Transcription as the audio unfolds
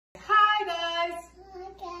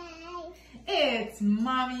it's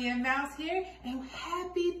Mommy and Mouse here, and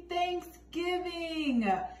happy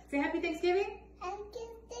Thanksgiving. Say happy Thanksgiving. Happy Thanksgiving.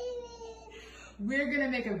 We're gonna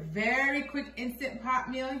make a very quick instant pot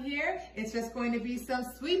meal here. It's just going to be some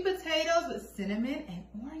sweet potatoes with cinnamon and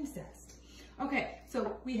orange zest. Okay,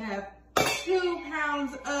 so we have 2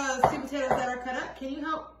 pounds of sweet potatoes that are cut up. Can you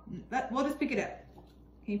help? We'll just pick it up.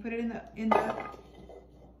 Can you put it in the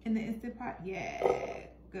instant pot? Yeah,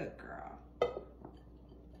 good girl.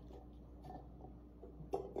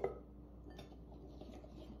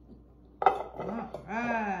 All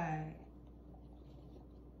right.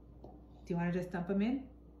 Do you want to just dump them in?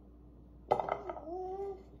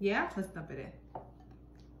 Yeah, let's dump it in.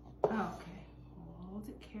 Okay, hold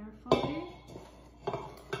it carefully.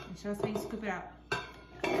 And show us how you scoop it out.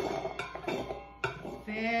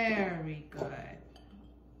 Very good.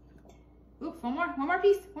 Oops, one more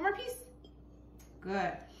piece.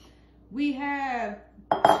 Good. We have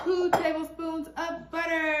 2 tablespoons of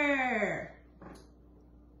butter.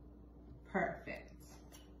 Perfect.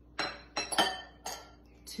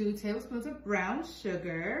 2 tablespoons of brown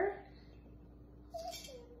sugar.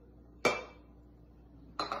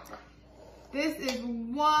 This is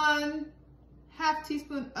 1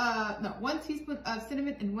 teaspoon of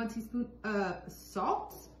cinnamon and 1 teaspoon of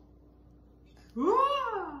salt.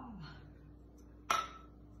 Whoa.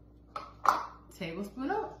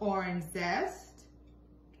 Tablespoon of orange zest.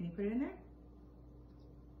 Can you put it in there?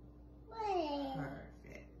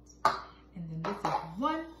 Perfect. And then this is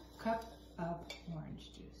 1 cup of orange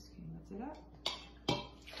juice. Can you lift it up?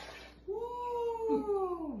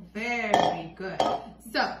 Woo, very good.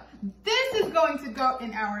 So this is going to go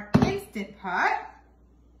in our instant pot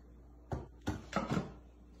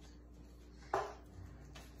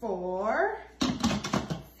for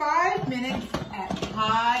 5 minutes at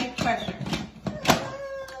high pressure.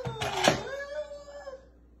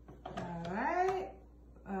 All right,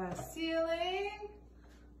 sealing.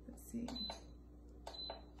 Let's see.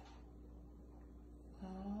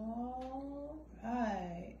 All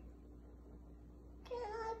right. Can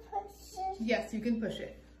I push it? Yes, you can push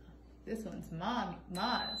it. This one's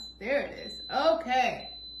Ma's. There it is. Okay.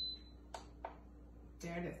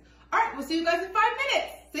 There it is. All right, we'll see you guys in 5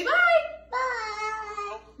 minutes. Say bye.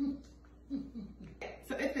 Bye.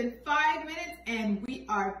 So it's been 5 minutes and we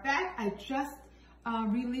are back. I just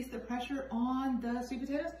released the pressure on the sweet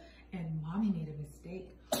potatoes and Mommy made a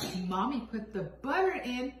mistake. Mommy put the butter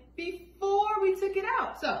in before we took it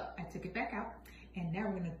out. So I took it back out and now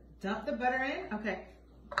we're gonna dump the butter in. Okay.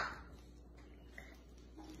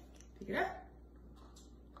 Pick it up.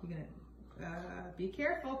 You're gonna be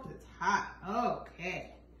careful because it's hot.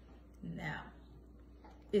 Okay. Now,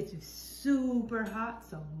 it's super hot,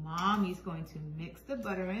 so Mommy's going to mix the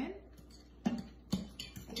butter in.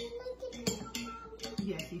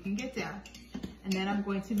 Yes, you can get down. And then I'm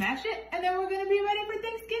going to mash it, and then we're gonna be ready for